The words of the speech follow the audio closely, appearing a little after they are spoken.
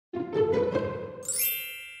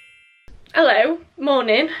Hello,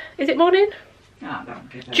 morning. Is it morning? Oh, don't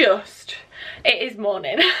give it. Just. It is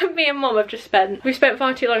morning. Me and Mum have just we spent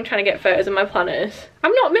far too long trying to get photos of my planners.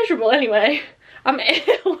 I'm not miserable anyway. I'm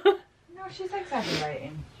ill. No, she's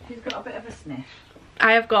exaggerating. She's got a bit of a sniff.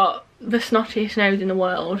 I have got the snottiest nose in the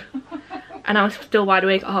world. And I was still wide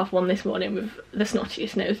awake at 1:30 this morning with the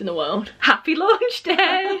snottiest nose in the world. Happy launch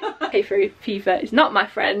day! Hey, fever is not my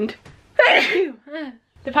friend.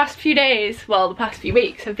 The past few days, well, the past few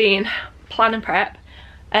weeks have been plan and prep.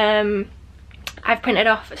 I've printed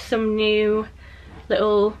off some new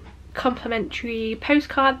little complimentary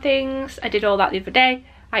postcard things. I did all that the other day.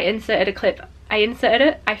 I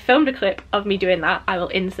filmed a clip of me doing that. I will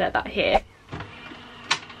insert that here.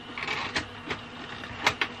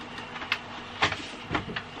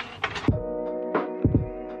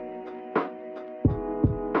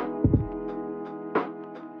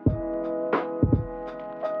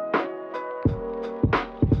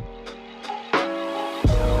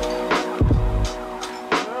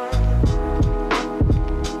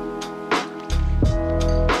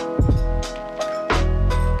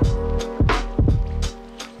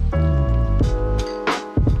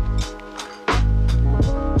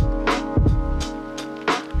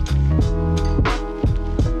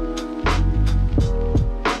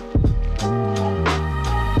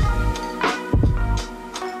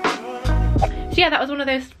 Yeah, that was one of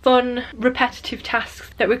those fun, repetitive tasks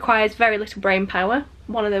that requires very little brain power.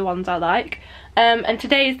 One of the ones I like. And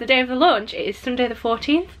today is the day of the launch. It is Sunday the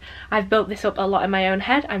 14th. I've built this up a lot in my own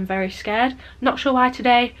head. I'm very scared. Not sure why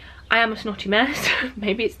today. I am a snotty mess.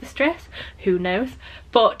 Maybe it's the stress. Who knows?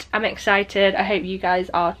 But I'm excited. I hope you guys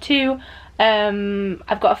are too.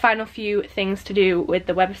 I've got a final few things to do with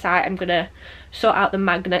the website. I'm going to sort out the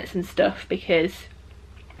magnets and stuff because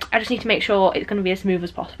I just need to make sure it's going to be as smooth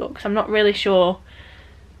as possible because I'm not really sure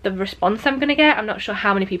the response I'm going to get. I'm not sure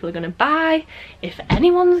how many people are going to buy, if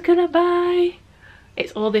anyone's going to buy.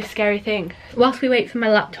 It's all this scary thing. Whilst we wait for my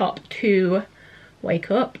laptop to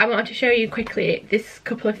wake up, I wanted to show you quickly this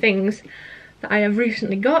couple of things that I have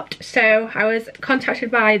recently got. So I was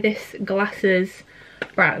contacted by this glasses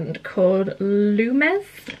brand called LUMES,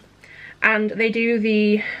 and they do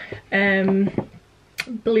the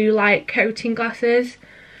blue light coating glasses.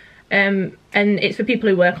 And it's for people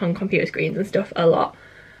who work on computer screens and stuff a lot.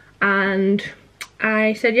 And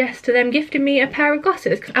I said yes to them gifting me a pair of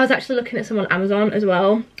glasses. I was actually looking at some on Amazon as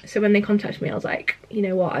well. So when they contacted me, I was like, you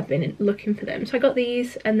know what, I've been looking for them. So I got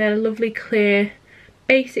these, and they're lovely, clear,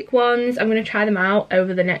 basic ones. I'm going to try them out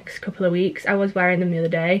over the next couple of weeks. I was wearing them the other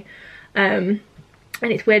day. And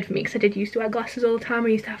it's weird for me because I did used to wear glasses all the time. I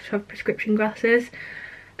used to have prescription glasses.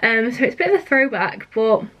 So it's a bit of a throwback,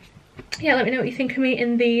 but yeah, let me know what you think of me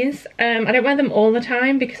in these. I don't wear them all the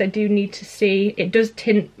time because I do need to see. It does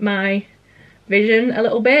tint my vision a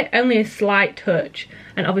little bit, only a slight touch,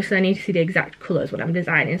 and obviously I need to see the exact colours when I'm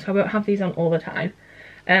designing, so I won't have these on all the time.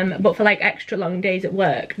 But for like extra long days at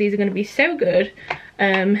work, these are going to be so good.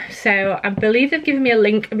 So I believe they've given me a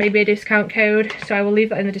link, maybe a discount code, so I will leave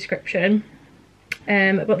that in the description.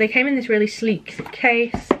 But they came in this really sleek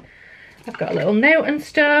case. I've got a little note and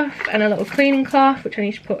stuff, and a little cleaning cloth, which I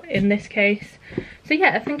need to put in this case. So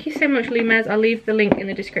yeah, thank you so much, LUMES. I'll leave the link in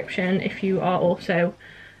the description if you are also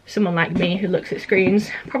someone like me who looks at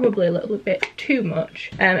screens probably a little bit too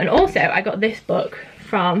much. And also, I got this book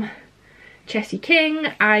from Jessie King.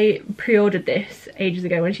 I pre-ordered this ages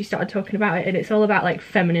ago when she started talking about it, and it's all about like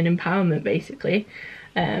feminine empowerment, basically.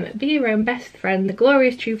 Be your own best friend, the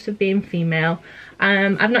glorious truths of being female.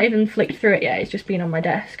 I've not even flicked through it yet, it's just been on my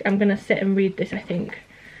desk. I'm gonna sit and read this, I think,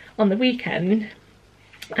 on the weekend.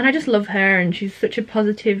 And I just love her, and she's such a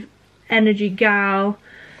positive energy gal,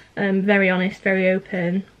 very honest, very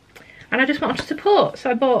open, and I just wanted to support,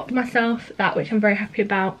 so I bought myself that, which I'm very happy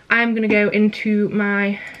about. I'm gonna go into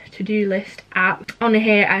my to-do list app. On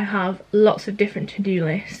here I have lots of different to-do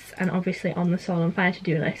lists, and obviously on the Soul on Fire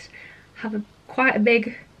to-do list I have quite a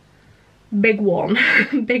big one,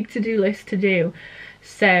 big to-do list to do.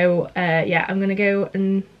 So yeah, I'm gonna go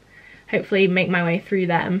and hopefully make my way through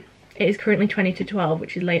them. It is currently 20 to 12,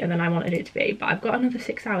 which is later than I wanted it to be, but I've got another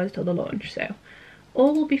 6 hours till the launch, so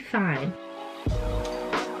all will be fine.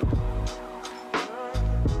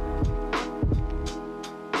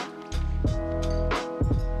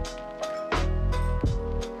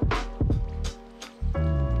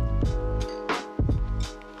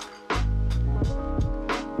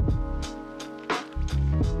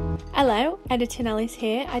 Hello, Editing Alice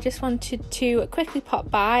here. I just wanted to quickly pop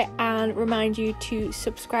by and remind you to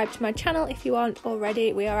subscribe to my channel if you aren't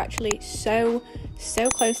already. We are actually so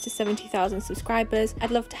close to 70,000 subscribers. I'd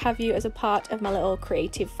love to have you as a part of my little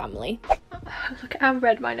creative family. Look at how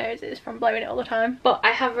red my nose is from blowing it all the time. But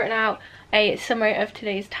I have written out a summary of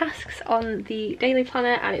today's tasks on the daily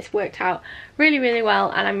planner, and it's worked out really, really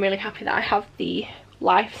well, and I'm really happy that I have the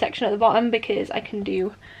life section at the bottom because I can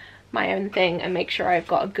do my own thing and make sure I've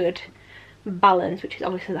got a good balance, which is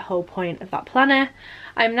obviously the whole point of that planner.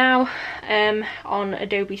 I'm now on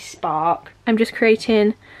Adobe Spark. I'm just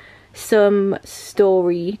creating some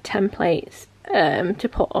story templates to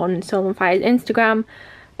put on Soul on Fire's Instagram.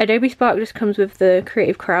 Adobe Spark just comes with the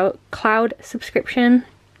Creative Cloud subscription,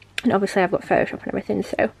 and obviously I've got Photoshop and everything,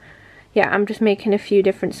 so yeah, I'm just making a few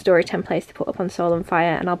different story templates to put up on Soul on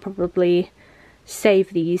Fire, and I'll probably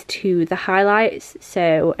save these to the highlights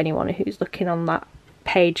so anyone who's looking on that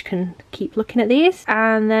page can keep looking at these.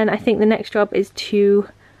 And then I think the next job is to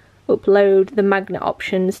upload the magnet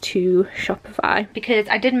options to Shopify, because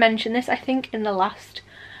I did mention this I think in the last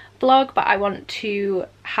vlog, but I want to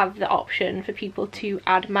have the option for people to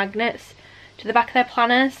add magnets to the back of their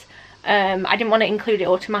planners. I didn't want to include it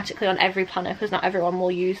automatically on every planner because not everyone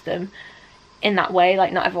will use them in that way.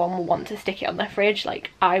 Like, not everyone will want to stick it on their fridge,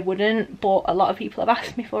 like I wouldn't, but a lot of people have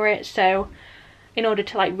asked me for it. So in order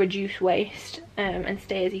to like reduce waste and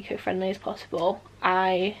stay as eco-friendly as possible,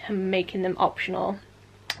 I am making them optional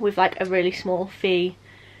with like a really small fee,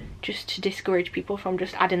 just to discourage people from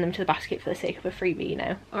just adding them to the basket for the sake of a freebie, you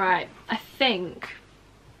know. Alright, I think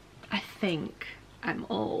I'm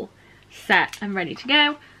all set and ready to go.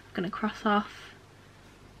 I'm gonna cross off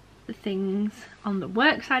the things on the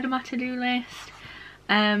work side of my to-do list.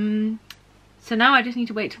 So now I just need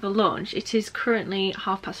to wait till the lunch. It is currently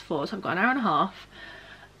 4:30, so I've got an hour and a half.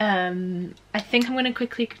 I think I'm gonna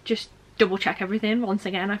quickly just double check everything once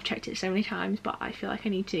again. I've checked it so many times, but I feel like I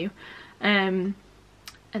need to. And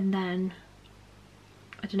then,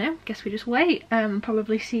 I don't know, guess we just wait.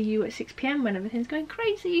 Probably see you at 6 PM when everything's going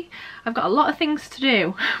crazy. I've got a lot of things to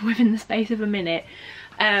do within the space of a minute.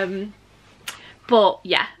 But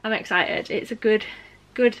yeah, I'm excited. It's a good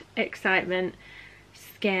excitement,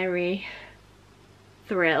 scary,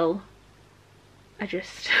 thrill.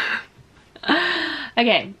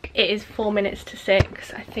 Okay, it is 4 minutes to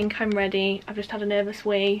 6. I think I'm ready. I've just had a nervous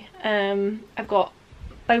wee. I've got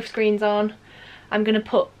both screens on. I'm gonna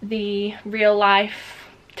put the real life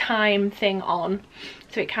time thing on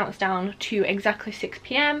so it counts down to exactly 6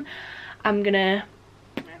 PM. I'm gonna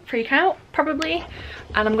freak out probably,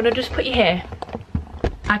 and I'm gonna just put you here.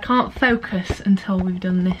 I can't focus until we've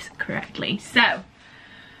done this correctly, so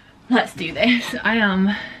let's do this. I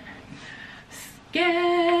am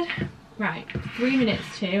scared. Right, 3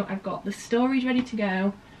 minutes to. I've got the stories ready to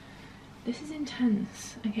go. This is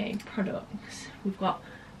intense. Okay, products. We've got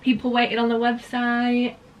people waiting on the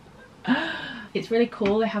website. It's really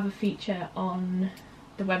cool. They have a feature on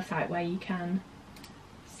the website where you can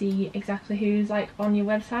see exactly who's like on your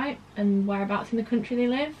website and whereabouts in the country they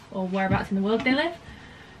live, or whereabouts in the world they live.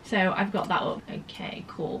 So I've got that up. Okay,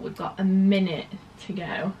 cool. We've got a minute to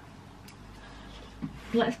go.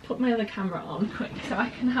 Let's put my other camera on quick so I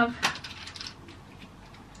can have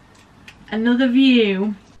another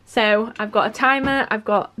view. So I've got a timer, I've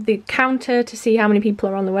got the counter to see how many people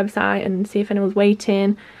are on the website and see if anyone's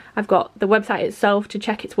waiting. I've got the website itself to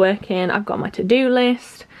check it's working. I've got my to-do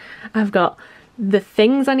list. I've got the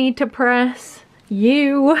things I need to press.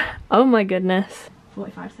 Oh my goodness.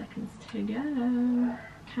 45 seconds to go.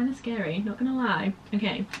 Kind of scary, not gonna lie.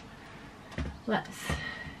 Okay, let's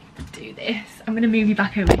do this. I'm gonna move you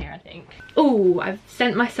back over here, I think. Oh, I've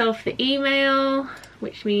sent myself the email,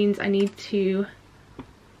 which means I need to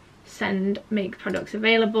make products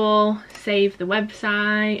available, save the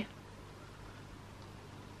website.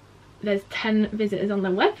 There's 10 visitors on the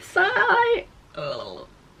website. Oh,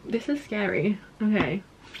 this is scary. Okay,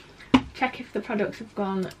 check if the products have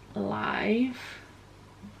gone live.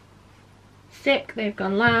 Sick, they've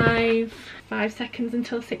gone live. 5 seconds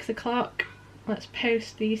until 6 o'clock. Let's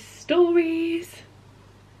post these stories.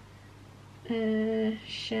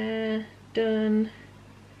 Share, done.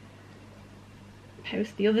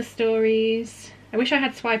 Post the other stories. I wish I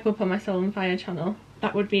had swipe up on my Soul on Fire channel.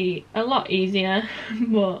 That would be a lot easier,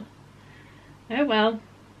 but oh well.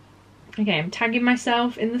 Okay, I'm tagging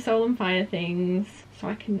myself in the Soul on Fire things so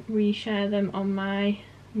I can reshare them on my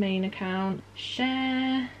main account.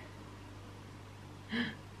 Share.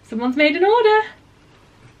 Someone's made an order.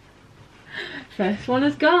 First one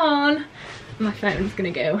has gone. My phone's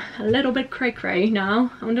gonna go a little bit cray-cray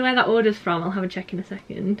now. I wonder where that order's from. I'll have a check in a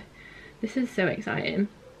second. This is so exciting.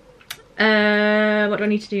 What do I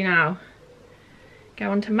need to do now?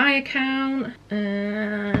 Go onto my account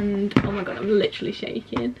and oh my god, I'm literally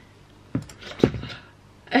shaking.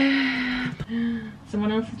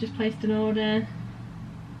 Someone else has just placed an order.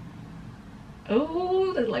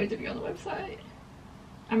 Oh, there's loads of you on the website.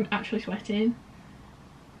 I'm actually sweating.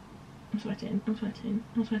 I'm sweating, I'm sweating,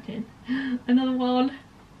 I'm sweating. Another one.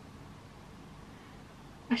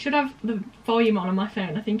 I should have the volume on my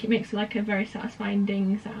phone. I think it makes like a very satisfying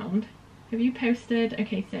ding sound. Have you posted?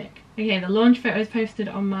 Okay, sick. Okay, the launch photo is posted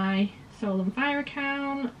on my Soul and Fire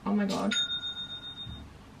account. Oh my god.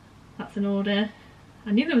 That's an order.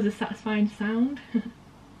 I knew there was a satisfying sound.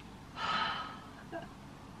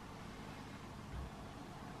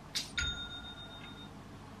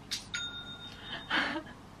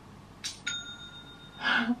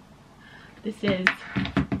 This is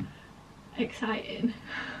exciting.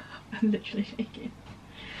 I'm literally shaking.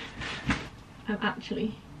 I'm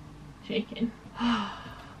actually shaking.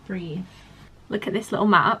 Breathe. Look at this little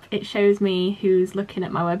map. It shows me who's looking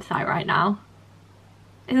at my website right now.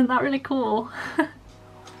 Isn't that really cool?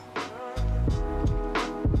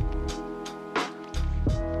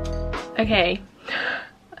 Okay.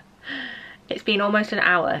 It's been almost an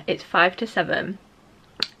hour. It's 5 to 7.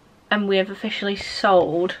 And we have officially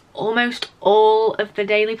sold almost all of the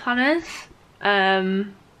daily planners.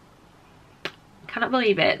 Cannot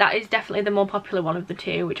believe it. That is definitely the more popular one of the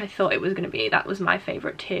two, which I thought it was going to be. That was my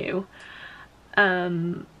favourite too.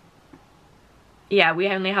 Yeah, we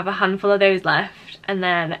only have a handful of those left, and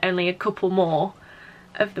then only a couple more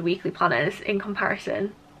of the weekly planners in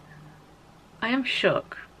comparison. I am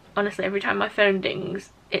shook. Honestly, every time my phone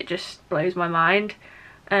dings, it just blows my mind.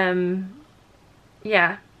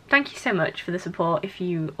 Yeah. Thank you so much for the support if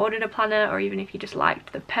you ordered a planner, or even if you just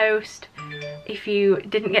liked the post. If you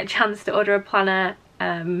didn't get a chance to order a planner,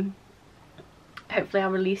 hopefully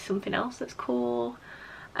I'll release something else that's cool.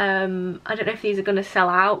 I don't know if these are going to sell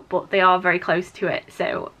out, but they are very close to it,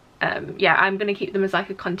 so yeah, I'm going to keep them as like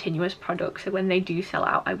a continuous product, so when they do sell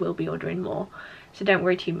out I will be ordering more, so don't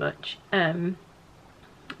worry too much.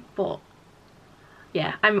 But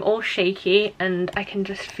yeah, I'm all shaky and I can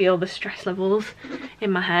just feel the stress levels in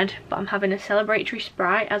my head, but I'm having a celebratory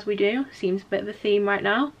Sprite, as we do. Seems a bit of a theme right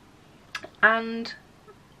now. And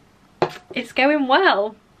it's going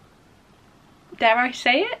well. Dare I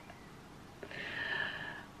say it?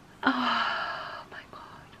 Oh my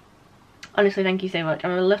god. Honestly, thank you so much.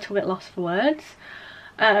 I'm a little bit lost for words.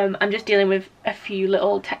 I'm just dealing with a few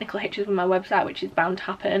little technical hitches with my website, which is bound to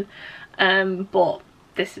happen. But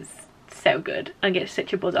this is so good. I get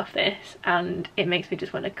such a buzz off this, and it makes me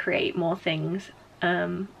just want to create more things,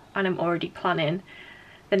 and I'm already planning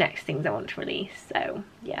the next things I want to release. So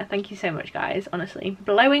yeah, thank you so much guys, honestly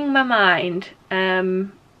blowing my mind.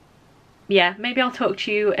 Yeah, maybe I'll talk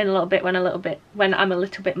to you in a little bit when I'm a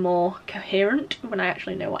little bit more coherent, when I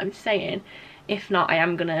actually know what I'm saying. If not, I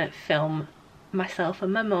am gonna film myself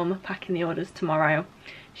and my mum packing the orders tomorrow.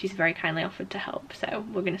 She's very kindly offered to help, so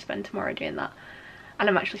we're gonna spend tomorrow doing that. And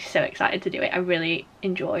I'm actually so excited to do it. I really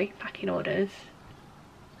enjoy packing orders.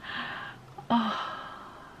 Oh,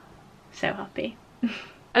 so happy.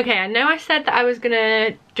 Okay, I know I said that I was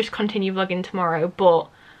gonna just continue vlogging tomorrow, but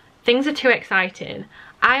things are too exciting.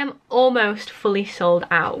 I am almost fully sold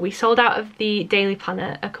out. We sold out of the daily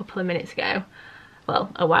planner a couple of minutes ago. Well,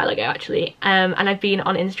 a while ago actually. And I've been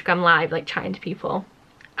on Instagram Live, like chatting to people.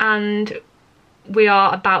 And we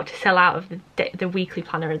are about to sell out of the weekly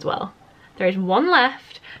planner as well. There is one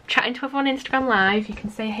left. I'm chatting to everyone on Instagram Live. You can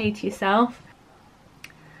say hey to yourself.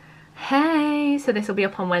 Hey! So this will be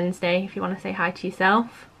up on Wednesday if you want to say hi to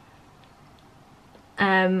yourself.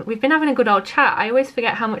 We've been having a good old chat. I always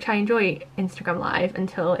forget how much I enjoy Instagram Live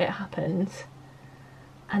until it happens.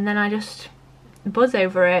 And then I just buzz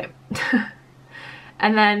over it.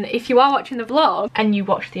 And then if you are watching the vlog and you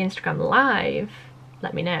watch the Instagram Live,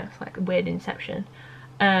 let me know. It's like a weird inception.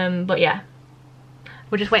 But yeah.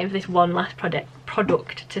 We're just waiting for this one last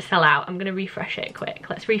product to sell out. I'm gonna refresh it quick.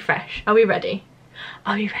 Let's refresh. Are we ready?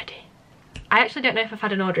 Are we ready? I actually don't know if I've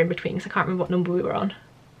had an order in between because I can't remember what number we were on.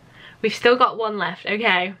 We've still got one left.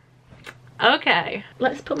 Okay. Okay.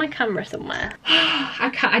 Let's put my camera somewhere.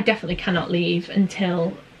 I definitely cannot leave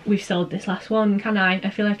until we've sold this last one, can I? I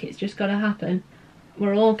feel like it's just gotta happen.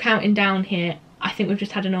 We're all counting down here. I think we've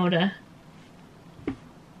just had an order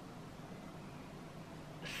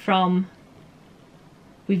from...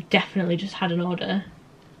 We've definitely just had an order.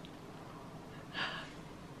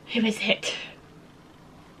 Who is it?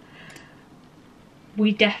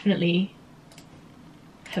 We definitely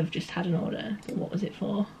have just had an order. What was it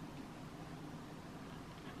for?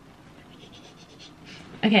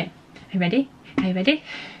 Okay, are you ready? Are you ready?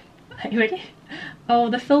 Are you ready? Oh,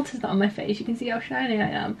 the filter's not on my face. You can see how shiny I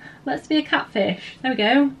am. Let's be a catfish. There we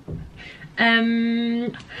go.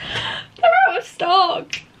 They're out of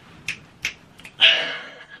stock.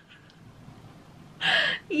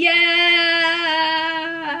 Yeah!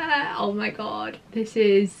 Oh my god, this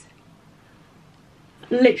is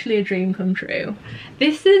literally a dream come true.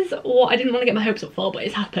 This is what I didn't want to get my hopes up for, but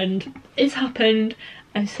it's happened. It's happened.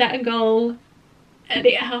 I've set a goal and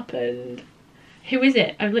it happened. Who is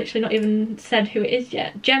it? I've literally not even said who it is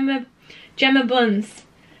yet. Gemma Buns.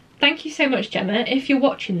 Thank you so much, Gemma. If you're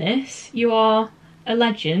watching this, you are a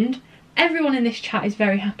legend. Everyone in this chat is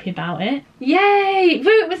very happy about it. Yay!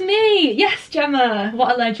 Woo, it was me! Yes, Gemma!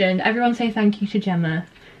 What a legend. Everyone say thank you to Gemma.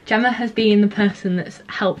 Gemma has been the person that's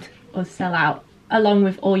helped us sell out, along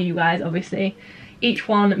with all you guys, obviously. Each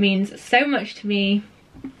one means so much to me.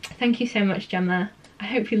 Thank you so much, Gemma. I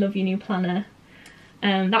hope you love your new planner.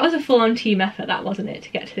 That was a full-on team effort, that, wasn't it, to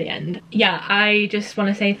get to the end. Yeah, I just want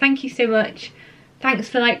to say thank you so much. Thanks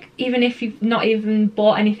for, like, even if you've not even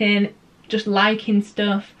bought anything, just liking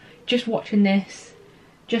stuff, just watching this,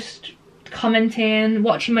 just commenting,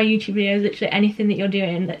 watching my YouTube videos, literally anything that you're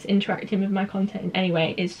doing that's interacting with my content in any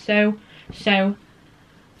way is so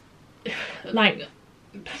like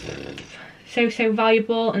so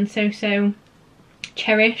valuable and so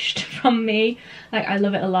cherished from me. Like, I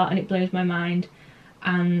love it a lot and it blows my mind,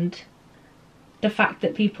 and the fact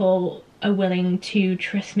that people are willing to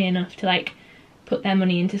trust me enough to like put their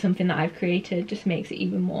money into something that I've created just makes it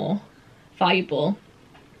even more valuable.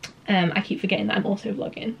 I keep forgetting that I'm also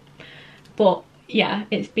vlogging, but yeah,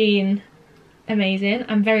 it's been amazing.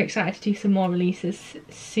 I'm very excited to do some more releases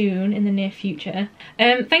soon in the near future.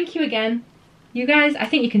 Thank you again, you guys. I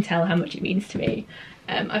think you can tell how much it means to me.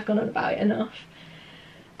 I've gone on about it enough,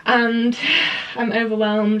 and I'm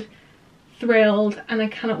overwhelmed, thrilled, and I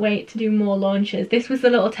cannot wait to do more launches. This was the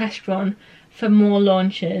little test run for more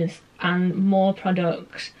launches and more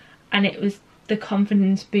products, and it was the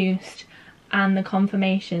confidence boost and the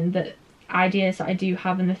confirmation that ideas that I do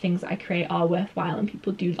have and the things that I create are worthwhile and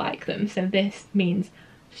people do like them. So this means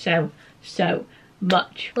so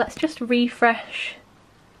much. Let's just refresh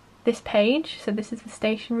this page. So this is the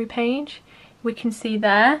stationery page. We can see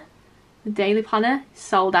there the daily planner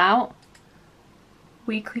sold out,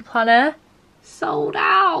 weekly planner sold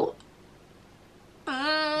out.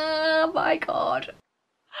 Oh my god.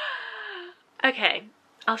 Okay,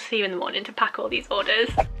 I'll see you in the morning to pack all these orders.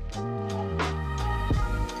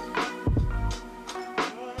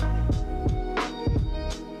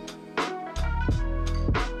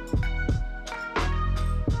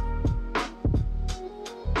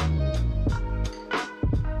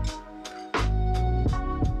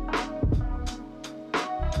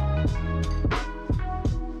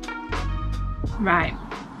 Right,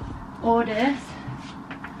 orders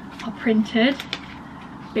are printed,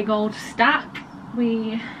 big old stack.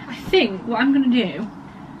 I think what I'm going to do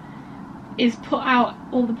is put out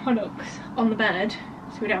all the products on the bed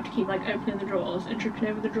so we don't have to keep like opening the drawers and tripping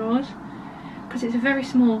over the drawers, because it's a very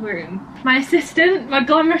small room. My assistant, my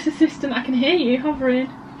glamorous assistant, I can hear you hovering.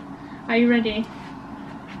 Are you ready?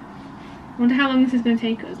 I wonder how long this is going to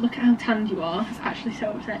take us. Look at how tanned you are, it's actually so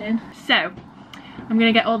upsetting. So I'm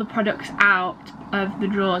going to get all the products out of the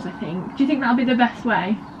drawers, I think. Do you think that'll be the best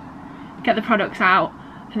way? Get the products out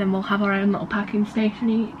and then we'll have our own little packing station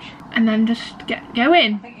each. And then just get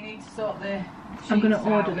going. I think you need to sort the I'm going to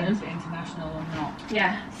order them. International or not.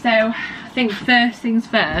 Yeah, so I think first things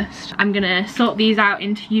first, I'm going to sort these out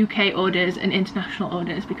into UK orders and international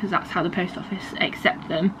orders because that's how the post office accept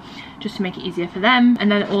them, just to make it easier for them. And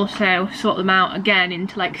then also sort them out again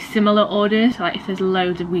into like similar orders. So like if there's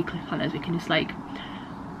loads of weekly planners, we can just like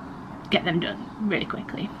get them done really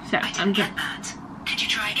quickly. So I'm just... Could you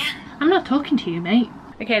try again? I'm not talking to you, mate.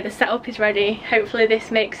 Okay, the setup is ready. Hopefully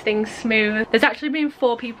this makes things smooth. There's actually been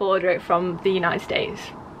 4 people order it from the United States.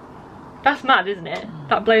 That's mad, isn't it?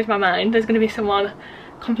 That blows my mind. There's going to be someone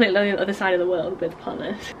completely on the other side of the world with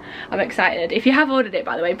planners. I'm excited. If you have ordered it,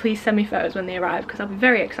 by the way, please send me photos when they arrive because I'll be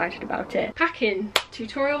very excited about it. Packing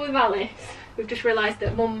tutorial with Alice. We've just realised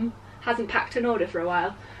that Mum hasn't packed an order for a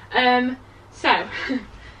while. So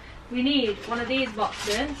we need one of these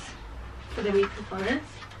boxes for the weekly planners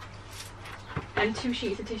and 2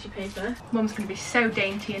 sheets of tissue paper. Mum's going to be so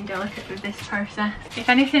dainty and delicate with this process. If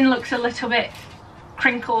anything looks a little bit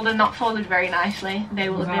crinkled and not folded very nicely, they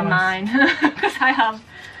will have been mine because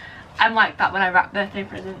I'm like that when I wrap birthday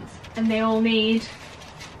presents. And they all need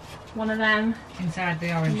one of them inside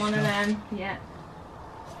the orange and one stuff. of them, yeah,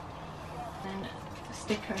 and a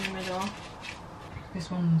sticker in the middle. This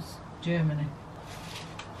one's Germany.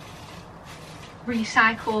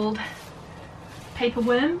 Recycled paper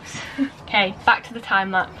worms. Okay, back to the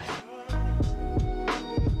time lapse.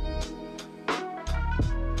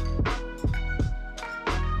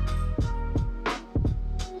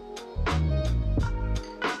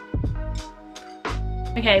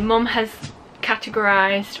 Okay, Mum has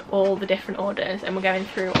categorised all the different orders, and we're going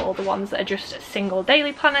through all the ones that are just single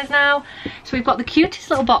daily planners now. So we've got the cutest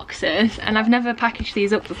little boxes, and I've never packaged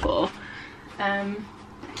these up before.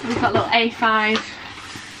 We've got little A5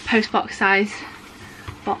 post box size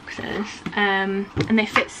boxes, and they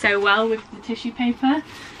fit so well with the tissue paper.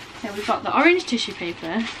 So we've got the orange tissue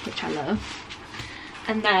paper, which I love,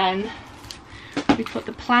 and then we put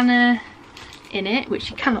the planner in it, which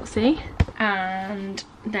you cannot see, and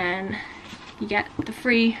then you get the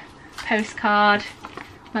free postcard,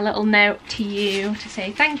 my little note to you to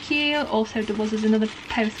say thank you, also doubles as another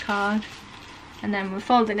postcard, and then we're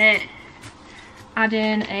folding it,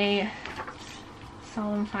 adding a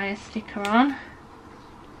Solemn Fire sticker on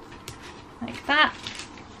like that,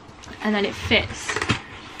 and then it fits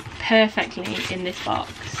perfectly in this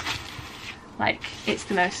box. Like, it's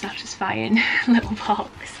the most satisfying little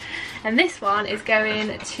box. And this one is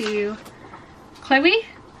going to Chloe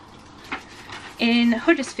in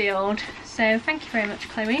Huddersfield, so thank you very much,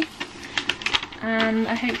 Chloe, and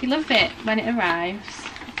I hope you love it when it arrives.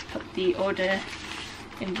 Let's put the order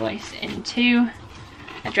invoice into,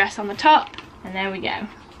 address on the top, and there we go.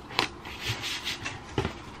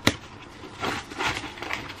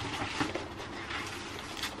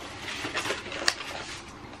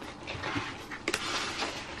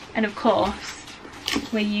 And of course,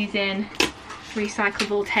 we're using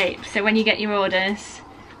recyclable tape, so when you get your orders,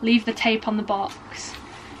 leave the tape on the box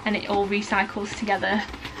and it all recycles together.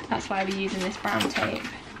 That's why we're using this brown tape.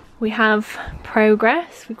 We have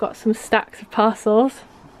progress. We've got some stacks of parcels.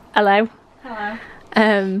 Hello. Hello.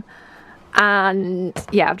 And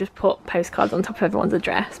yeah, I've just put postcards on top of everyone's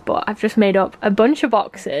address, but I've just made up a bunch of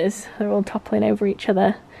boxes. They're all toppling over each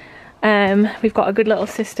other. We've got a good little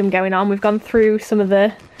system going on. We've gone through some of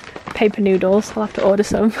the paper noodles. I'll have to order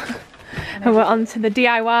some. And we're on to the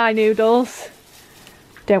DIY noodles.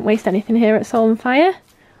 Don't waste anything here at Soul and Fire.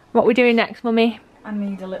 What are we doing next, Mummy? I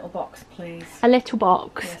need a little box, please. A little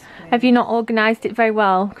box? Yes, please. Have you not organised it very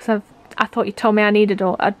well? Because I thought you told me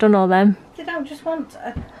I'd done all them. I don't just want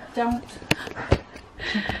don't.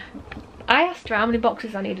 I asked her how many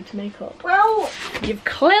boxes I needed to make up. Well, You've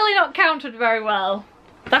clearly not counted very well.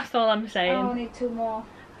 That's all I'm saying. I need 2 more.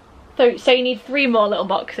 So you need 3 more little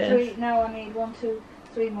boxes? 3, no, I need 1, 2,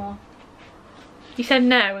 3 more. You said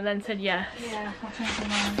no and then said yes. Yeah, I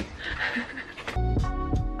think I know.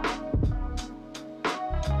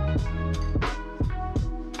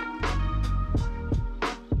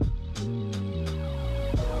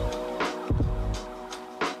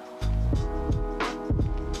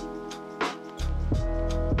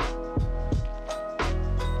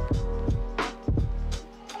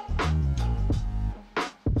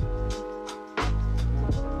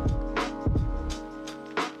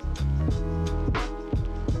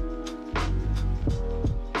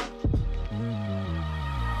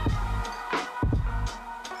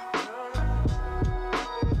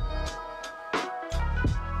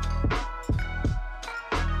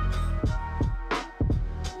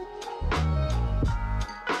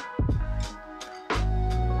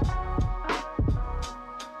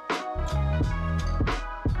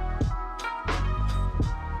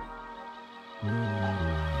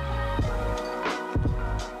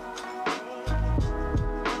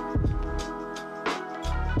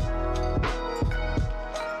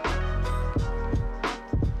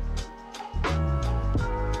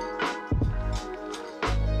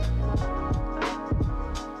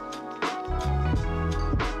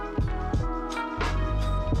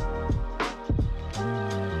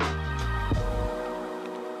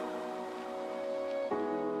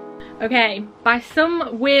 Okay, by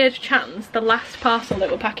some weird chance, the last parcel that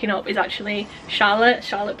we're packing up is actually Charlotte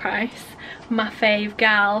Price, my fave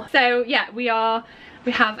gal. So yeah, we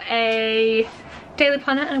have a daily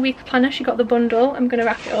planner and a weekly planner. She got the bundle. I'm gonna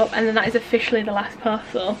wrap it up, and then that is officially the last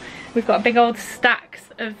parcel. We've got big old stacks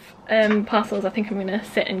of parcels. I think I'm gonna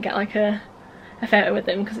sit and get like a photo with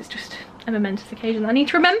them because it's just a momentous occasion that I need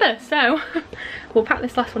to remember. So we'll pack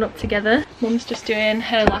this last one up together. Mum's just doing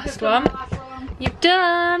her last one. You've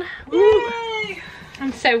done! Yay!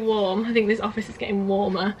 I'm so warm. I think this office is getting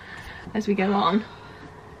warmer as we go on.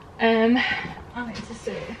 I need to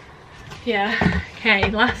see. Yeah. Okay,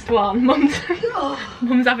 last one. Mum's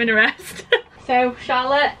having a rest. So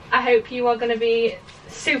Charlotte, I hope you are going to be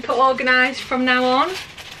super organised from now on.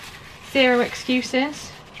 0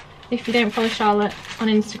 excuses. If you don't follow Charlotte on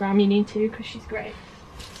Instagram, you need to, because she's great.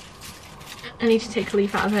 I need to take a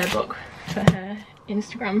leaf out of her book for her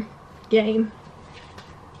Instagram game.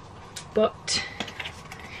 But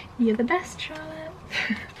you're the best, Charlotte.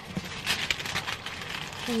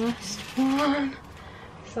 The last one.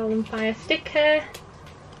 Solemn Fire sticker.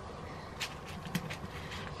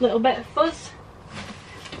 little bit of fuzz.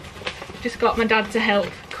 Just got my dad to help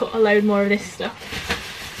cut a load more of this stuff,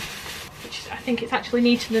 which I think it's actually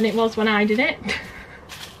neater than it was when I did it.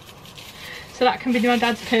 So that can be my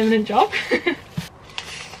dad's permanent job.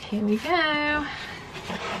 Here we go.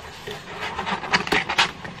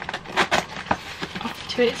 Off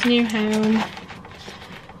to its new home.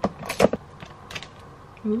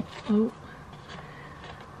 Ooh, ooh.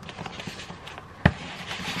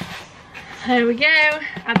 There we go.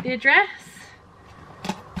 Add the address.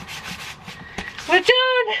 We're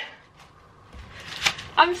done!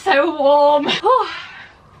 I'm so warm. Oh,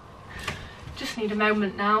 just need a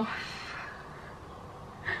moment now.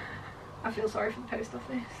 I feel sorry for the post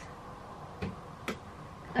office.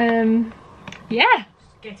 Yeah.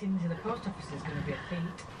 Getting into the post office is going to be a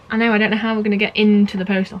feat. I know, I don't know how we're going to get into the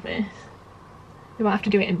post office. We might have to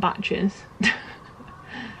do it in batches.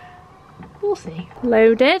 We'll see.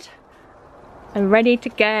 Loaded and ready to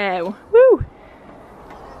go.